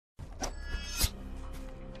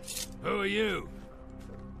Who are you?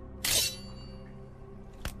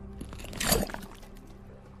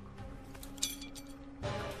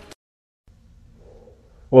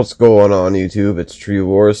 What's going on YouTube? It's Tree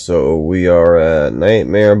Wars. So we are at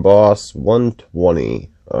Nightmare Boss 120.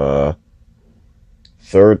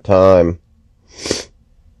 Third time.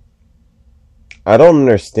 I don't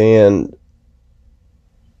understand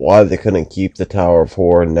why they couldn't keep the Tower of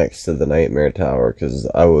Horror next to the Nightmare Tower, because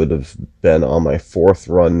I would have been on my fourth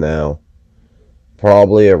run now.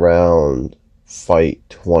 Probably around fight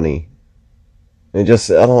 20. I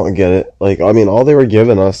don't get it. Like, I mean, all they were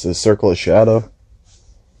giving us is Circle of Shadow.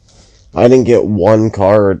 I didn't get one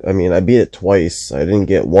card. I mean, I beat it twice. I didn't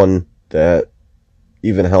get one that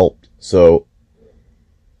even helped. So,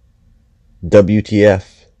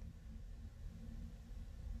 WTF.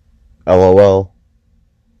 LOL.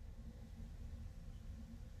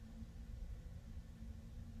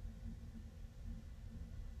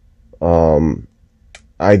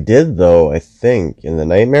 I did, though, I think, in the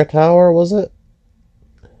Nightmare Tower, was it?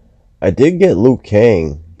 I did get Liu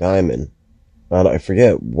Kang Diamond. I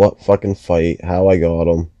forget what fucking fight, how I got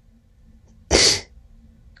him. It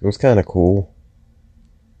was kind of cool.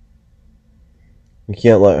 You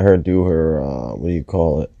can't let her do her, what do you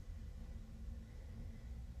call it?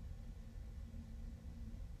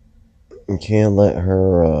 You can't let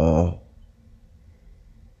her,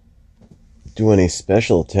 do any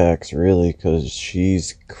special attacks, really, because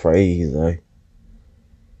she's crazy.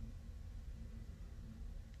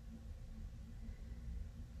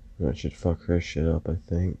 I should fuck her shit up, I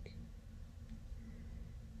think.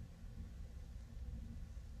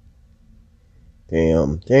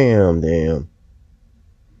 Damn.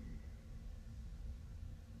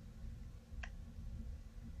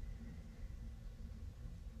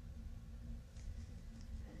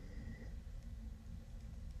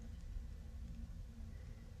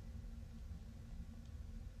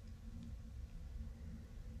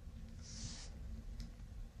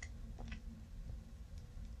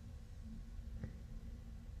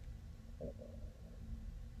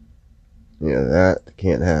 Yeah, that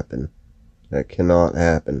can't happen. That cannot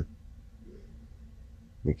happen.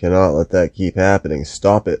 We cannot let that keep happening.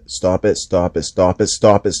 Stop it. Stop it. Stop it. Stop it.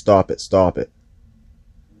 Stop it. Stop it. Stop it.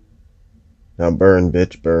 Now burn,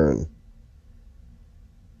 bitch, burn.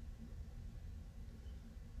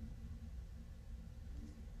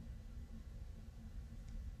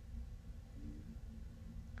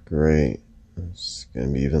 Great. It's gonna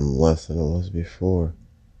be even less than it was before.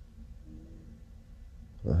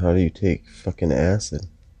 Well, how do you take fucking acid?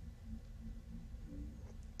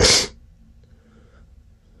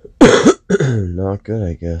 Not good,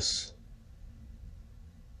 I guess.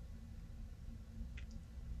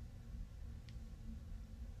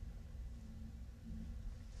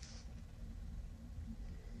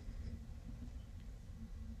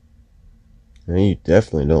 I mean, you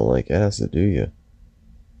definitely don't like acid, do you?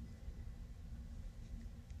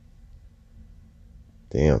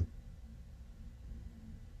 Damn.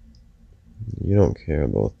 You don't care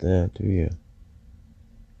about that, do you?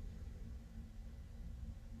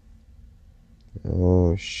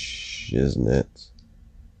 Oh, shiznit.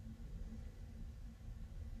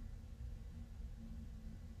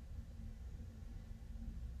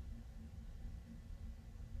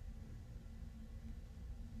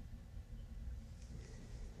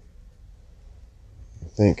 I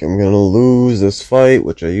think I'm gonna lose this fight,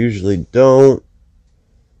 which I usually don't.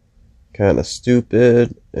 Kinda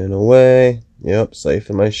stupid, in a way. Yep,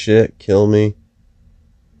 siphon my shit, kill me.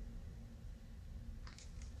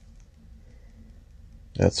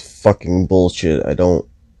 That's fucking bullshit. I don't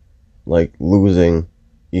like losing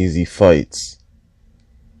easy fights.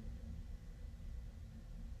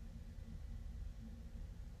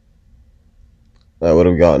 I would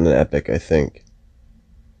have gotten an epic, I think.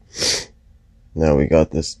 Now we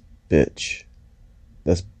got this bitch.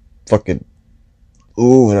 This fucking...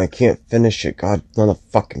 Ooh, and I can't finish it. God, not a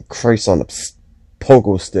fucking Christ on a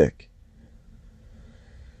pogo stick.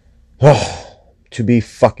 To be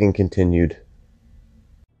fucking continued.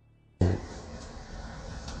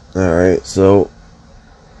 Alright, so...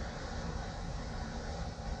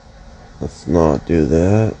 let's not do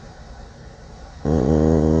that.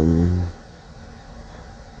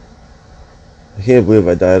 I can't believe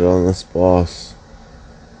I died on this boss.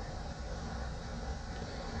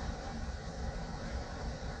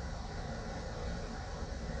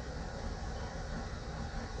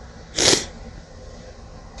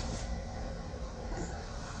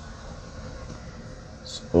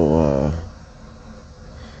 So,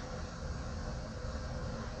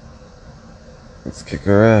 let's kick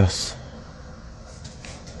her ass.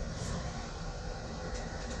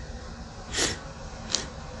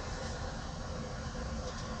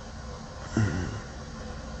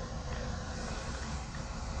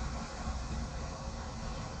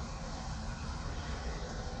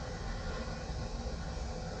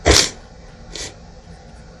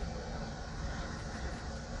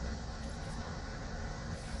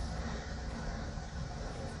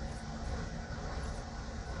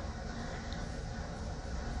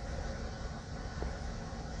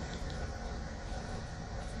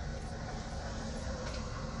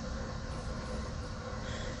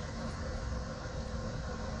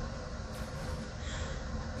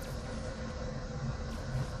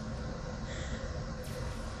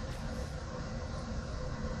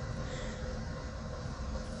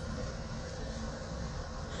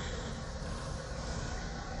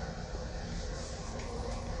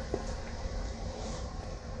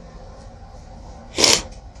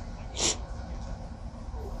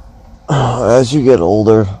 as you get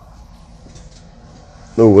older,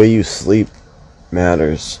 the way you sleep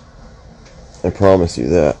matters. I promise you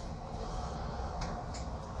that.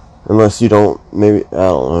 Unless you don't, maybe, I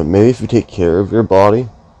don't know, maybe if you take care of your body,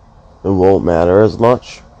 it won't matter as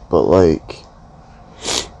much. But like,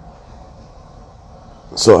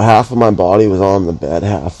 so half of my body was on the bed,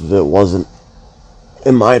 half of it wasn't.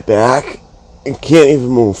 In my back, I can't even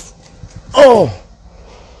move. Oh!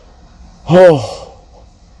 Oh!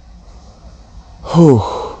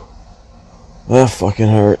 Whew. That fucking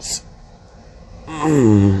hurts.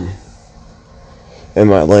 And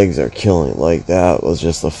my legs are killing. Like, that was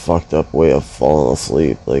just a fucked up way of falling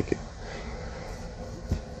asleep. Like,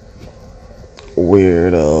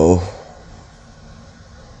 weirdo.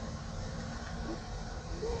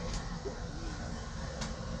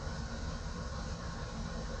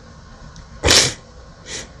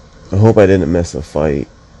 I hope I didn't miss a fight.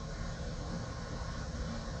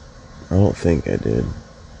 I don't think I did.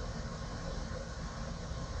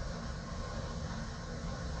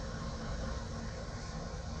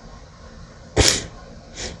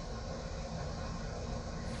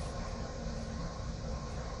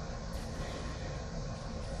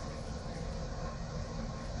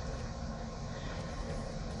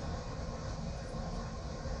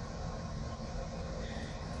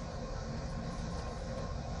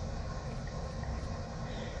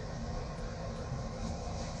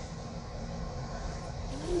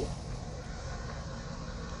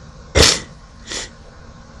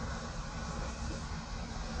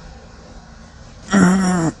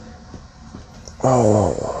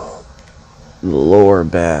 Oh, the lower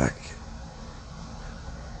back.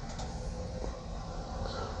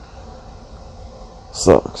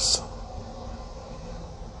 Sucks.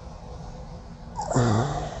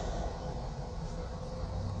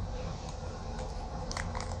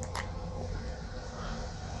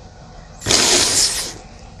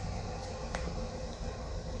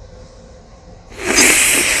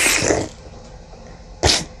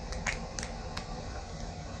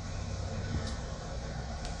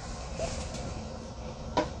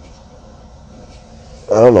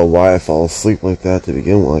 I don't know why I fall asleep like that to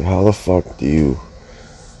begin with. Like, how the fuck do you...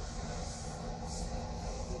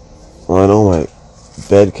 Well, I know my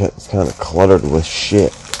bed is kind of cluttered with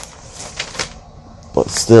shit. But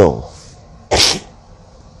still.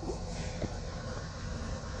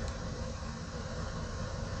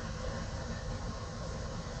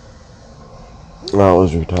 That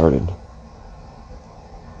was retarded.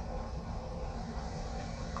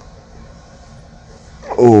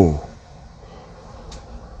 Oh.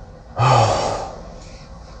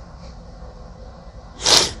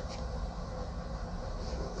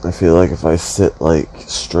 I feel like if I sit like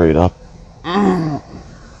straight up, I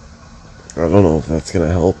don't know if that's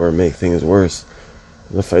gonna help or make things worse.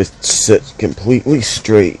 If I sit completely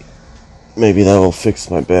straight, maybe that will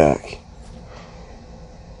fix my back.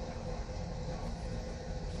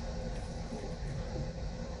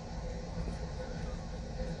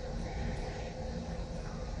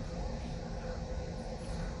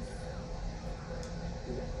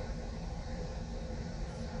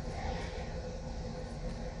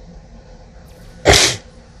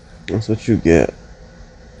 That's what you get.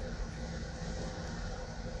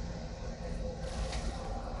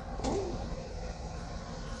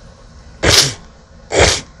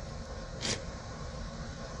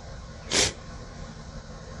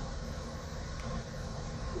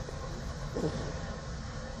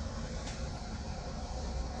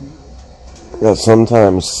 Yeah,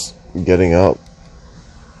 sometimes getting up,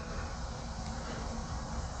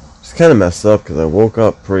 it's kind of messed up because I woke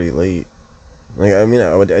up pretty late. Like, I mean,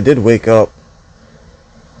 I did wake up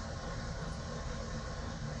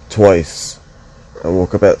twice. I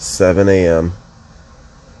woke up at 7 a.m.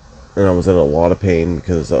 and I was in a lot of pain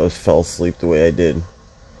because I fell asleep the way I did.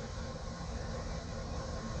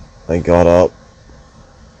 I got up.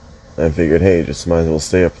 I figured, hey, just might as well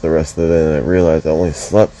stay up for the rest of the day. And I realized I only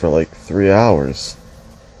slept for like 3 hours.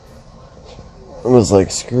 I was like,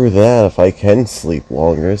 screw that. If I can sleep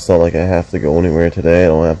longer, it's not like I have to go anywhere today. I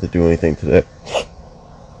don't have to do anything today.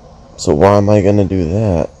 So why am I gonna do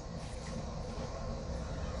that?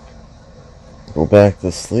 Go back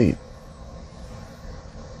to sleep.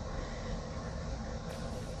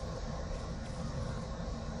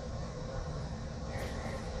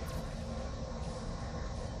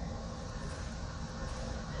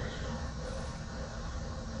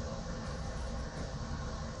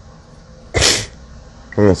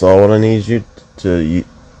 And that's all what I need you to... I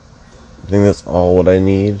think that's all what I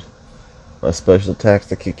need? My special attacks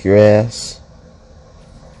to kick your ass?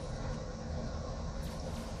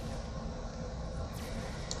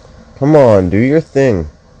 Come on, do your thing.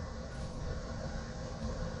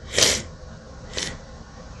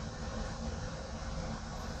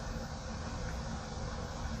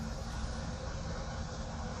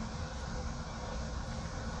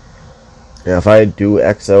 Yeah, if I do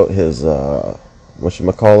X out his,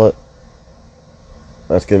 whatchamacallit,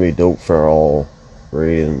 that's gonna be dope for all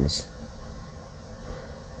ratings.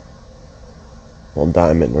 Well,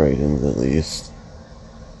 diamond ratings at least.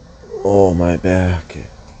 Oh, my back.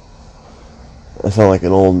 I sound like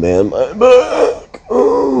an old man. My back.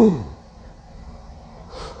 Oh.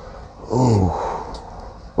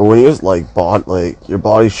 Oh. But when you're like your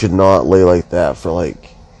body should not lay like that for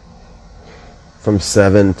like from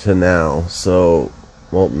 7 to now. So,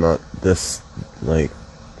 well, not this. Like,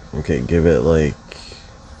 okay, give it like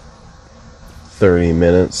 30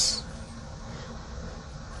 minutes.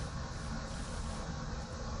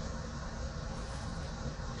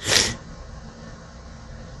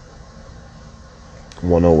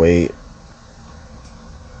 $108.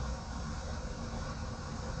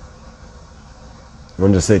 I'm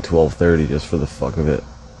gonna just say $12.30 just for the fuck of it.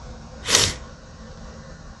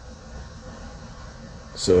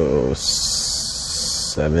 So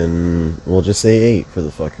 7. We'll just say 8 for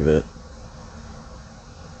the fuck of it.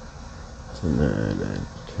 9,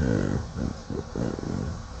 10,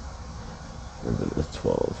 11,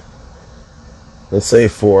 12. Let's say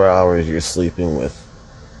 4 hours you're sleeping with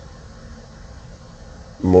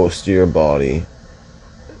most of your body.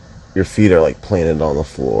 Your feet are like planted on the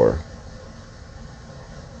floor,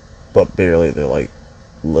 but barely. They're like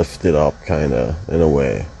lifted up, kind of, in a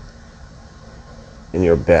way. And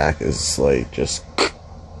your back is like just.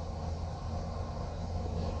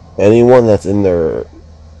 Anyone that's in their.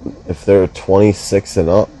 If they're 26 and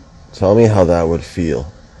up, tell me how that would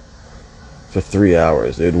feel. For 3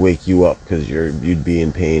 hours, it would wake you up because you'd be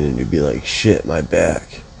in pain and you'd be like, shit, my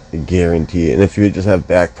back. I guarantee it. And if you would just have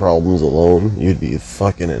back problems alone, you'd be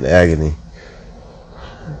fucking in agony.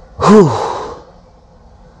 Whew.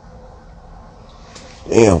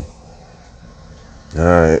 Damn.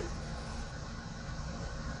 Alright.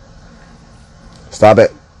 Stop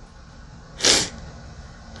it.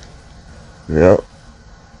 Yep.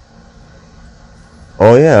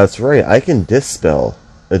 Oh yeah, that's right. I can dispel.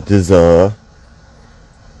 It is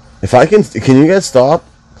if I can you guys stop,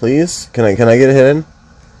 please? Can I get a hit in?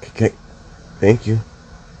 Okay. Thank you.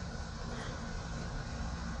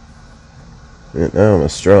 Now I'm a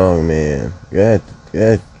strong man. Go ahead. Go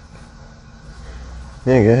ahead.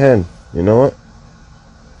 Yeah, go ahead. You know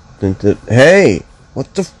what? Hey!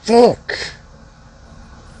 What the fuck?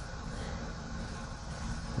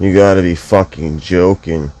 You gotta be fucking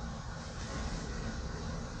joking.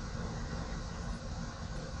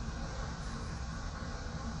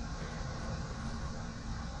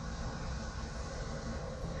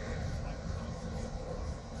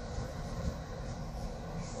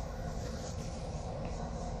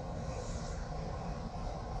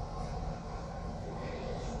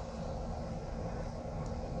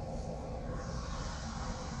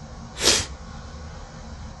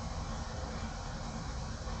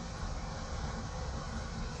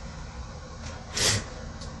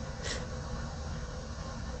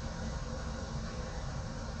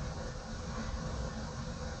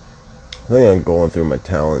 I think I'm going through my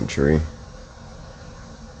talent tree.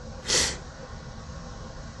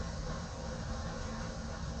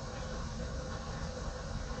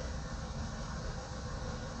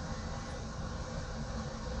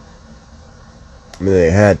 I mean,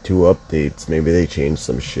 they had 2 updates. Maybe they changed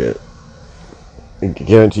some shit. I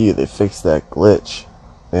guarantee you they fixed that glitch.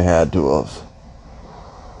 They had to have.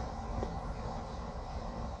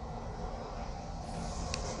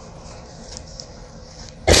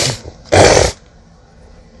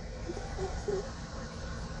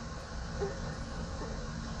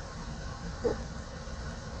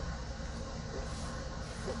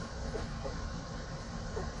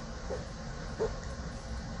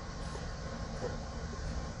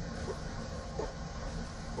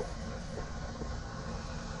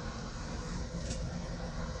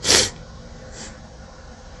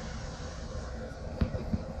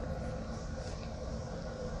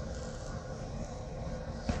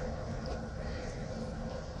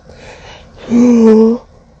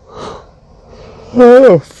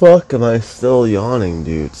 Oh, fuck, am I still yawning,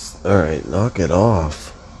 dudes? Alright, knock it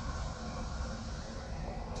off.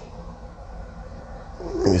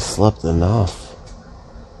 You slept enough.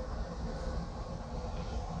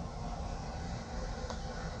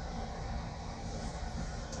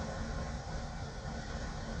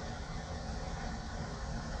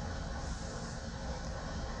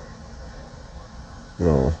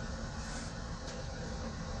 No.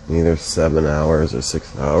 either 7 hours or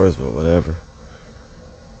 6 hours, but whatever.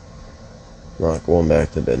 Not going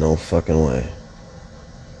back to bed, no fucking way.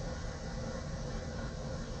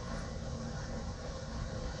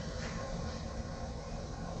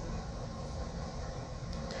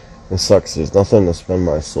 It sucks, there's nothing to spend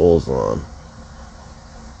my souls on.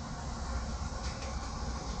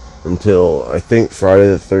 Until, I think, Friday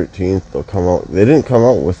the 13th, they'll come out. They didn't come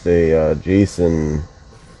out with a Jason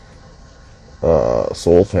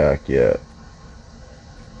soul pack yet.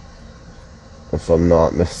 If I'm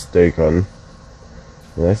not mistaken.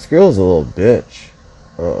 And this girl's a little bitch.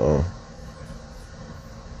 Uh-oh.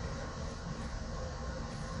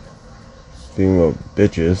 Speaking of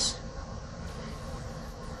bitches.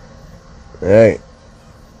 Hey.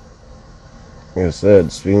 Like I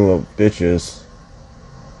said, speaking of bitches.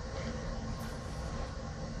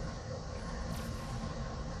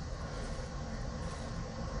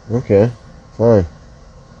 Okay, fine.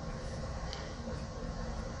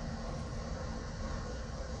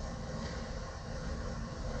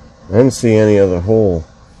 I didn't see any other hole.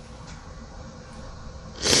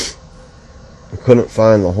 I couldn't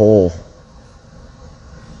find the hole.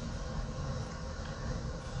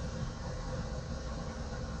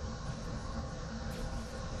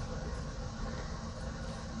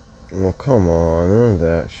 Well, come on, none of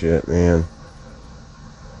that shit, man.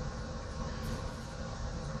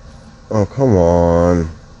 Oh, come on.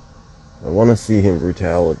 I want to see him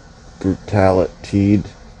brutalized. I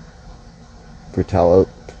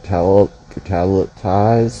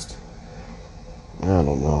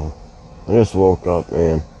don't know. I just woke up,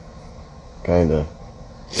 man. Kinda.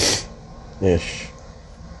 Ish.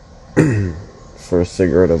 First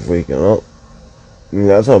cigarette of waking up. I mean,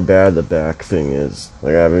 that's how bad the back thing is.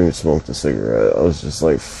 Like, I haven't even smoked a cigarette. I was just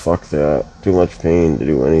like, fuck that. Too much pain to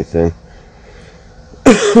do anything.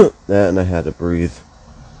 That and I had to breathe.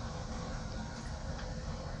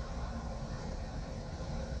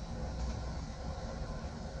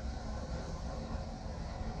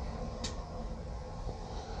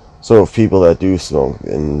 So if people that do smoke,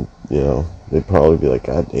 and you know, they'd probably be like,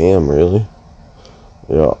 God damn, really?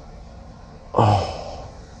 Yeah. Oh.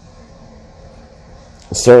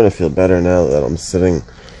 I'm starting to feel better now that I'm sitting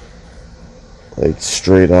like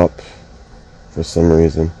straight up for some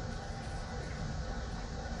reason.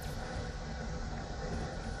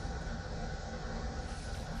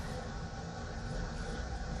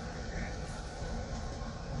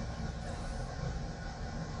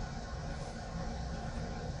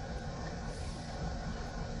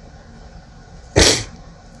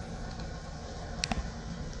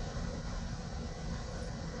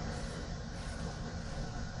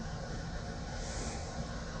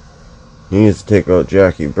 He needs to take out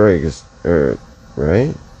Jackie Briggs,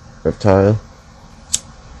 right? Reptile.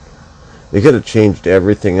 They could have changed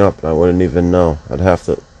everything up and I wouldn't even know. I'd have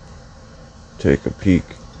to take a peek.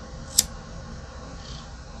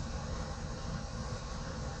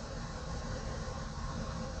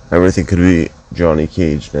 Everything could be Johnny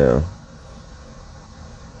Cage now.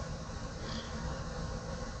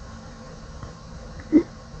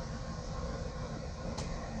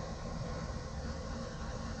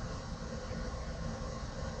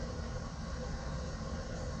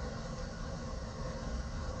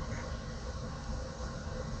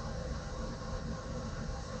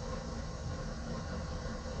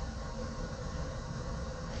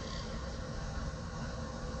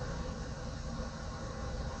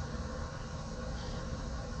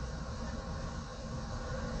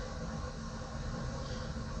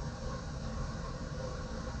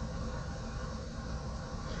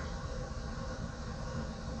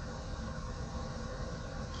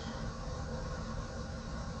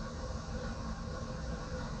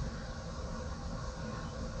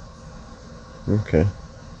 Okay.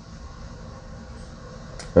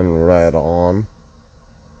 And right on.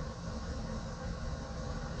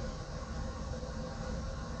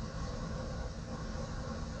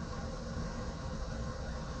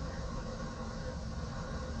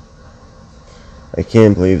 I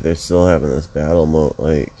can't believe they're still having this battle mode,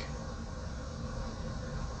 like...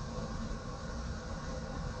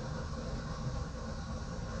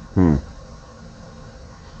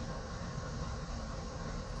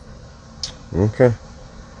 Okay.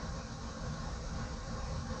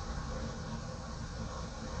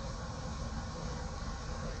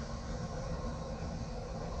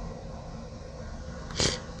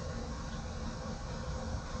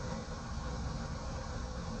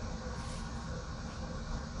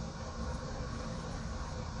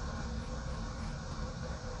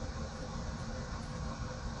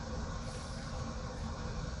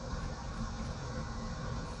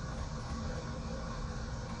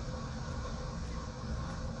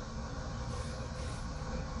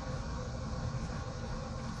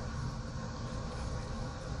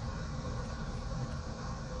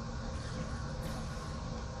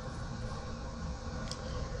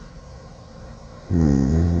 Hmm.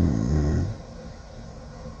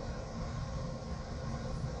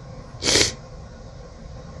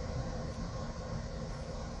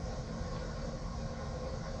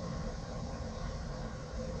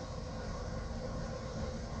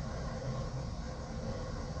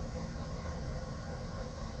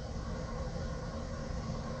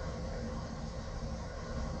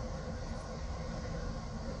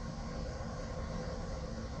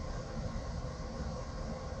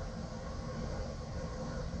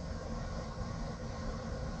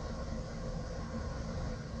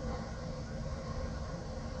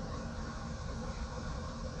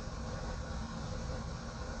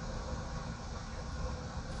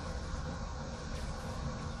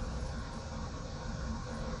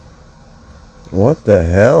 What the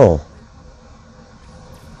hell?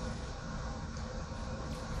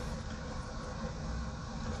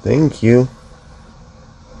 Thank you.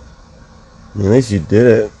 At least you did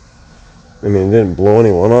it. I mean, it didn't blow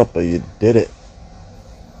anyone up, but you did it.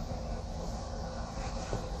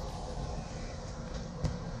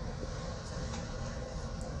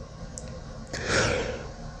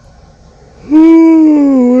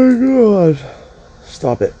 Oh my god.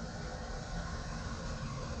 Stop it.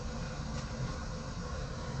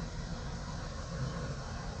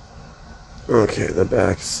 Okay, the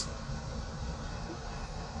back's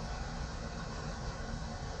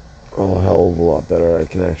a hell of a lot better. I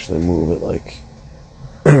can actually move it like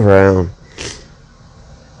around.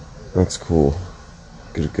 That's cool.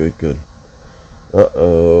 Good, good, good.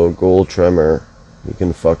 Uh-oh, gold tremor. You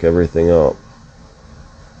can fuck everything up.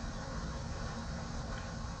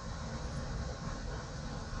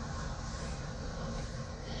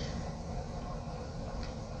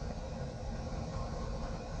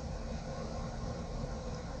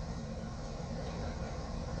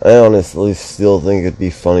 I honestly still think it'd be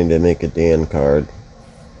funny to make a Dan card.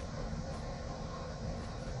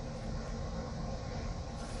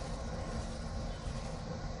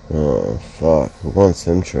 Oh, fuck. Who wants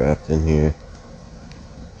him trapped in here?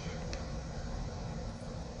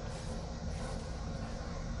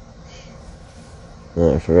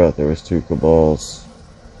 Oh, I forgot there was 2 Cabals.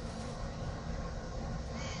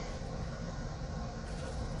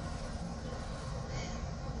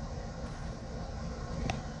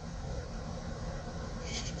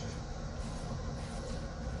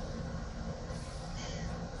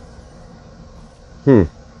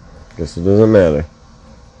 Guess it doesn't matter.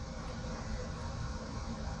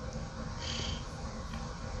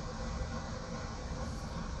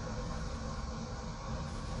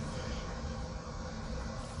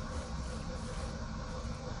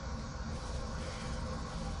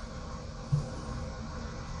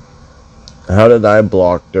 How did I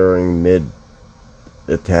block during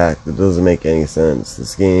mid-attack? That doesn't make any sense.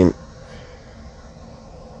 This game...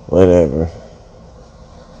 Whatever.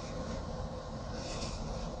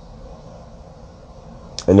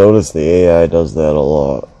 I noticed the AI does that a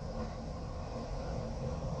lot.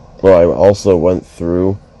 Well, I also went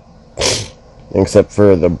through, except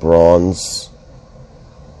for the bronze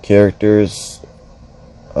characters,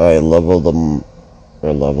 I leveled them,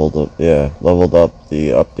 or leveled up the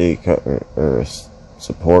update or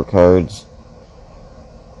support cards,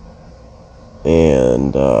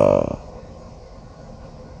 and oh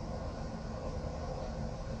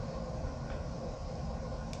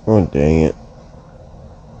dang it.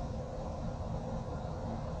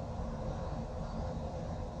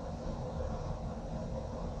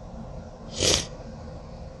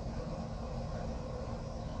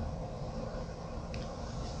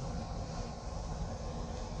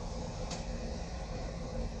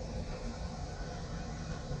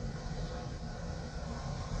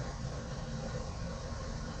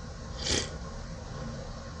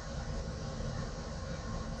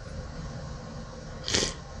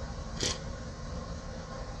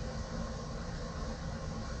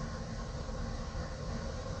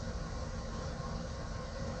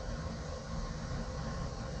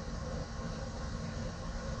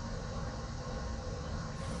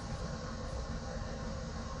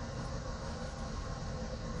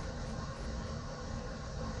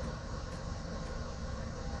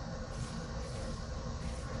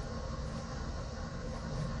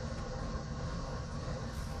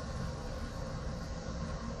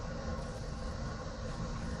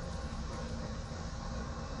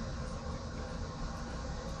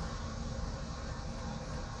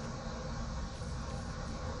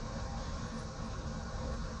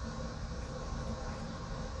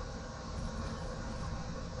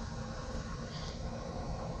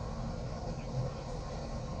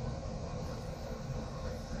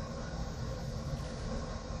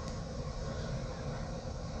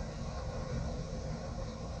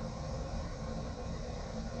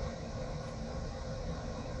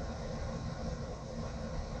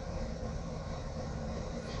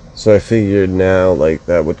 So I figured now, like,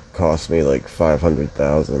 that would cost me like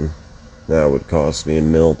 500,000. Now it would cost me $1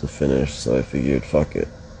 million to finish, so I figured, fuck it.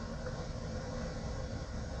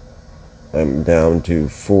 I'm down to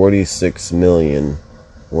 46 million.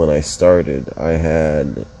 When I started, I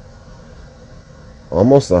had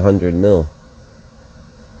almost 100 mil.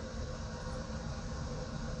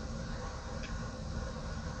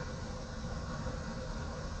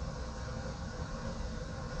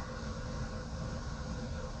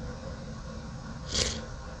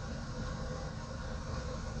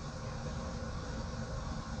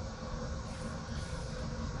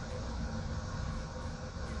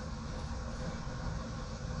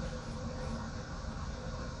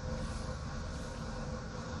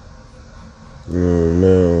 Oh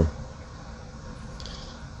no.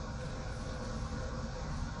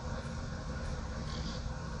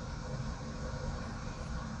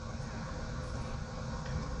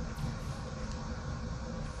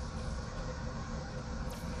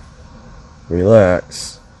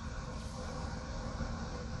 Relax.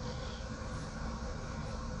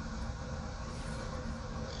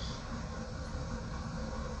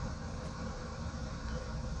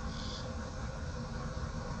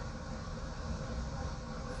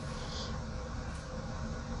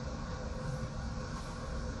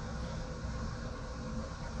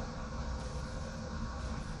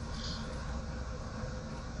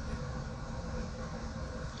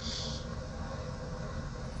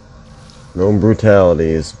 No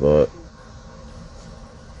brutalities, but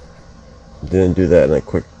didn't do that in a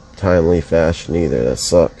quick, timely fashion either. That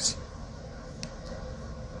sucks.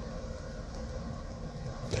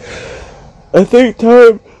 I think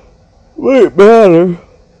time might matter.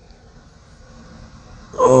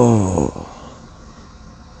 Oh,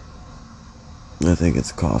 I think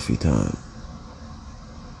it's coffee time.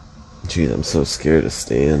 Jeez, I'm so scared to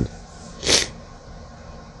stand.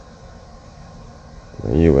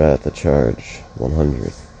 Where are you at the charge?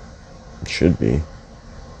 100. It should be.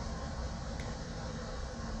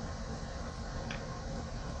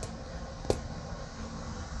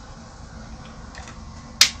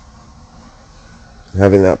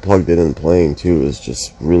 Having that plugged in and playing too is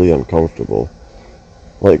just really uncomfortable.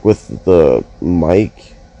 Like with the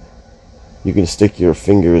mic, you can stick your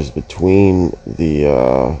fingers between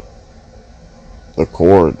the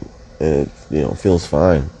cord and it feels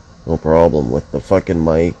fine. No problem. With the fucking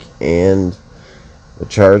mic and the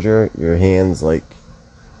charger, your hands, like,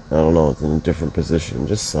 I don't know, it's in a different position. It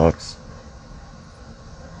just sucks.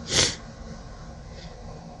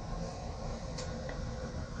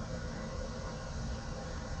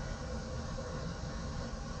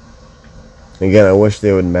 Again, I wish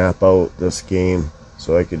they would map out this game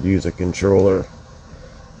so I could use a controller.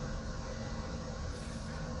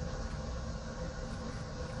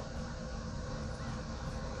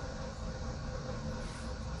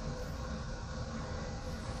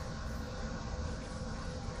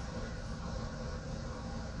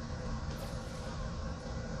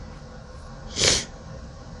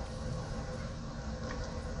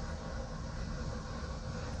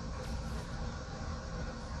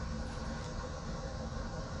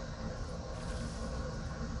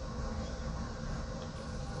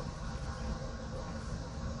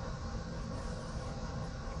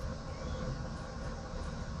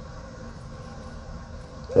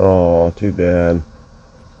 Oh, too bad.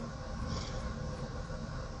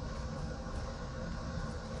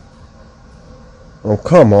 Oh,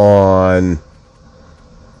 come on.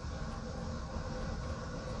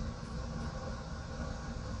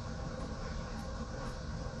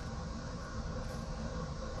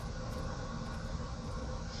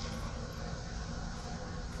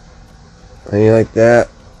 Ain't like that.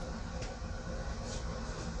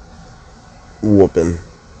 Whooping.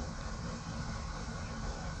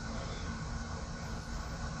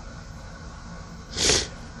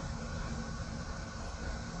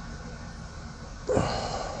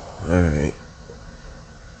 Alright.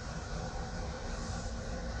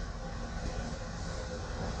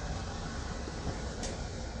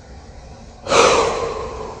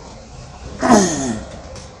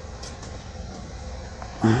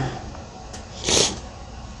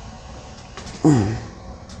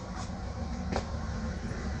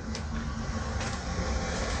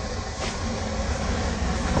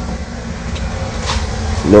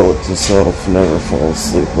 Note to self, never fall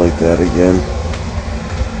asleep like that again.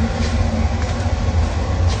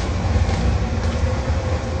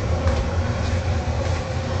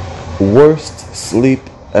 Worst sleep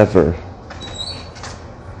ever.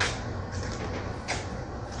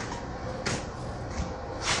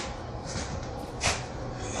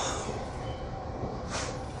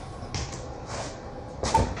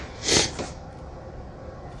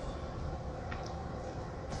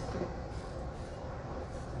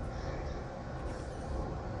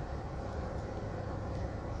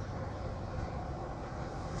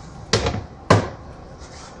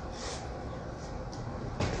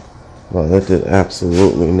 Wow, that did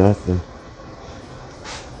absolutely nothing.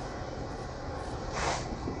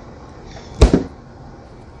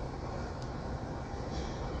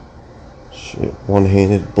 Shit,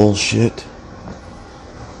 one-handed bullshit.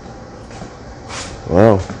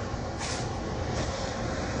 Wow.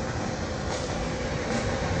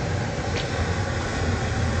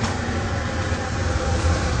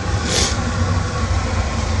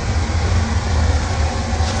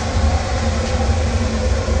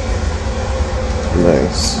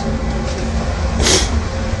 Nice.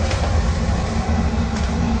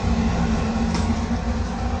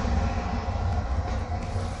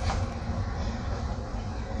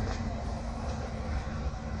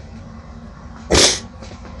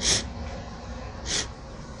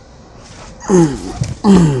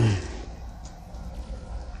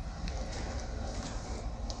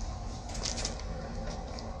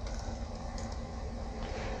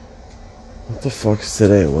 What the fuck's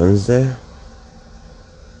today? Wednesday?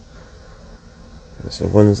 So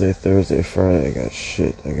Wednesday, Thursday, Friday, I got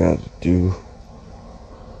shit I gotta do.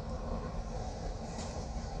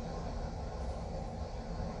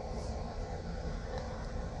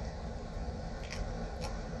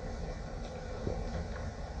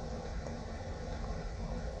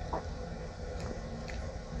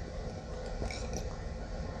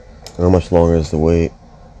 How much longer is the wait?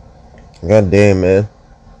 God damn, man.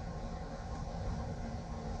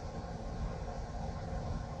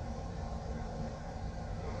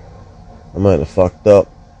 I might have fucked up.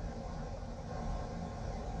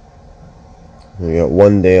 We got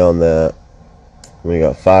 1 day on that. We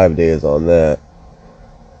got 5 days on that.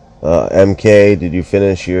 MK, did you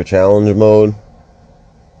finish your challenge mode?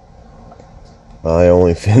 I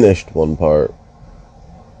only finished one part.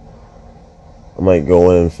 I might go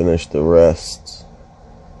in and finish the rest.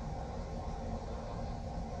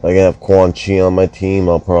 I can have Quan Chi on my team.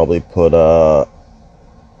 I'll probably put,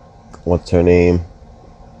 what's her name?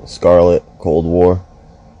 Scarlet, Cold War.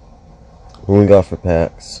 What we got for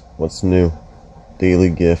packs? What's new? Daily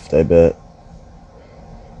gift, I bet.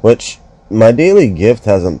 Which, my daily gift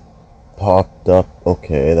hasn't popped up.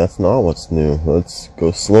 Okay, that's not what's new. Let's go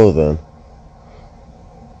slow then.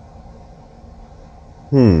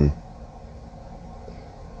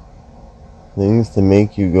 Things to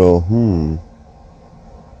make you go,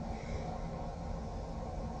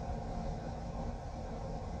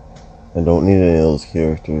 I don't need any of those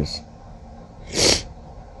characters.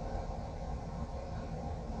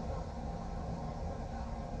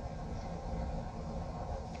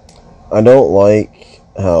 I don't like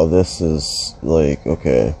how this is like,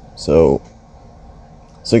 okay, so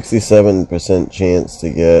 67% chance to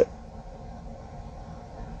get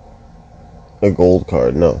a gold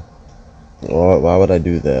card. No. Why would I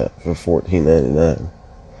do that for $14.99?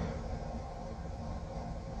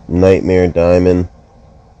 Nightmare Diamond.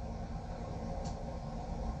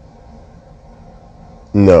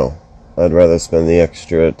 No. I'd rather spend the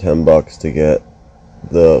extra $10 to get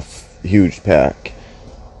the huge pack.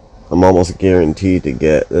 I'm almost guaranteed to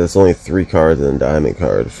get. There's only 3 cards in a diamond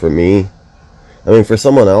card. For me, I mean, for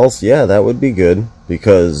someone else, yeah, that would be good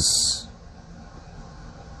because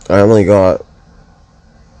I only got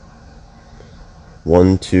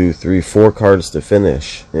 1, 2, 3, 4 cards to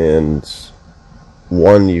finish, and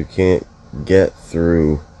one you can't get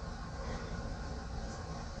through.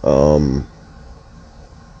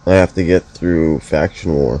 I have to get through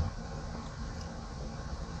Faction War.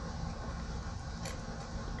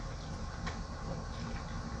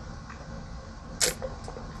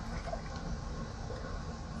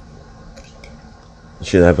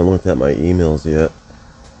 Shit, I haven't looked at my emails yet.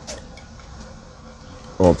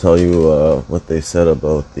 I'll tell you what they said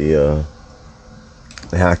about the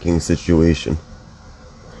hacking situation.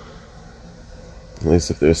 At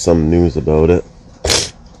least if there's some news about it.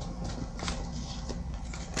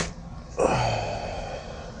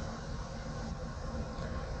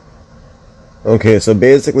 Okay, so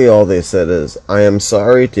basically all they said is, I am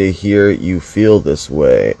sorry to hear you feel this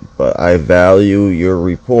way, but I value your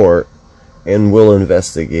report and will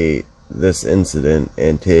investigate this incident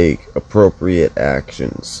and take appropriate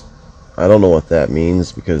actions. I don't know what that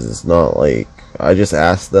means because it's not like, I just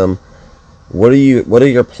asked them, what are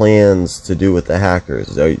your plans to do with the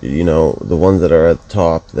hackers? Are, you know, the ones that are at the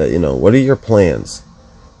top, that, you know, what are your plans?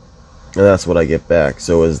 And that's what I get back.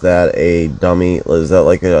 So is that a dummy, is that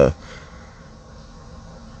like a,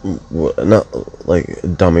 not like a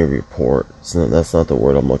dummy report, that's not the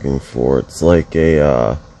word I'm looking for. It's like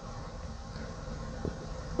a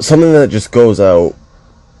something that just goes out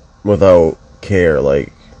without care,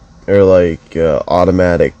 like, or like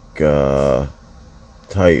automatic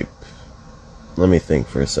type. Let me think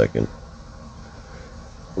for a second.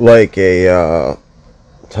 like a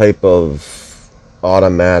type of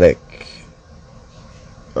automatic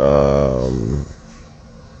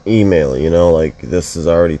email, you know, like this is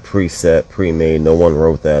already preset, pre-made, no one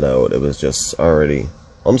wrote that out, it was just already,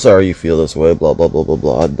 I'm sorry you feel this way, blah blah blah blah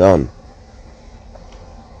blah, done.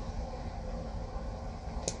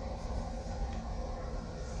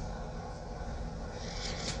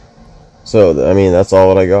 So, I mean, that's all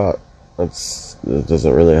what I got. It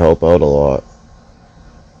doesn't really help out a lot.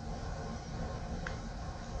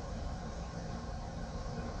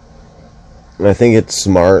 And I think it's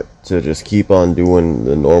smart to just keep on doing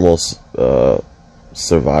the normal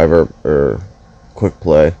Survivor or quick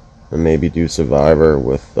play, and maybe do Survivor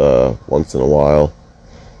with once in a while.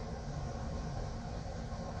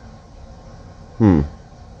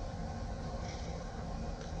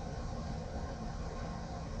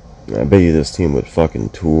 I bet you this team would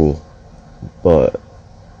fucking tool, but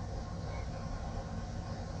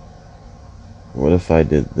what if I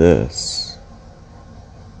did this?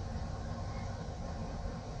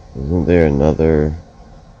 Isn't there another?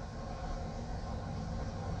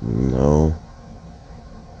 No.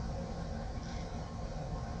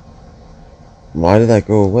 Why did that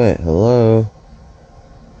go away? Hello?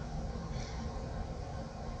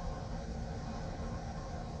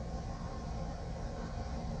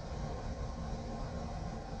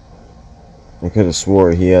 I could have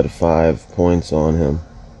swore he had 5 points on him.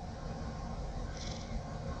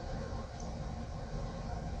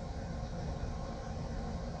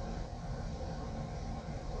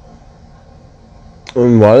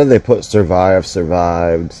 And why did they put survived,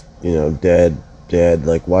 you know, dead,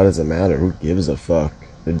 like why does it matter? Who gives a fuck?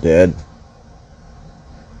 They're dead.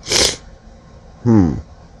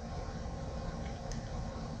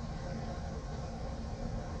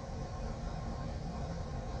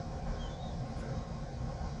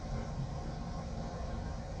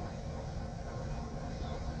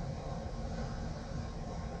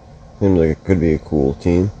 Seems like it could be a cool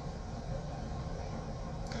team.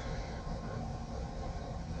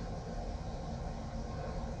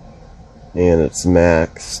 And it's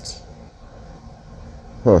maxed.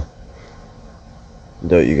 Huh.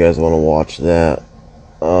 Doubt you guys want to watch that.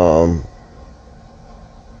 So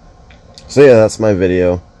yeah, that's my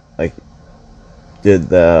video. I did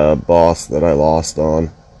the boss that I lost on.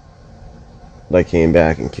 I came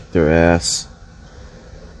back and kicked their ass.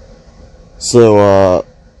 So,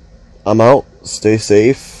 I'm out. Stay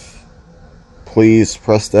safe. Please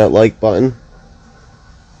press that like button.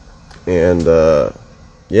 And,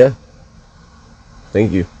 yeah.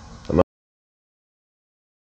 Thank you.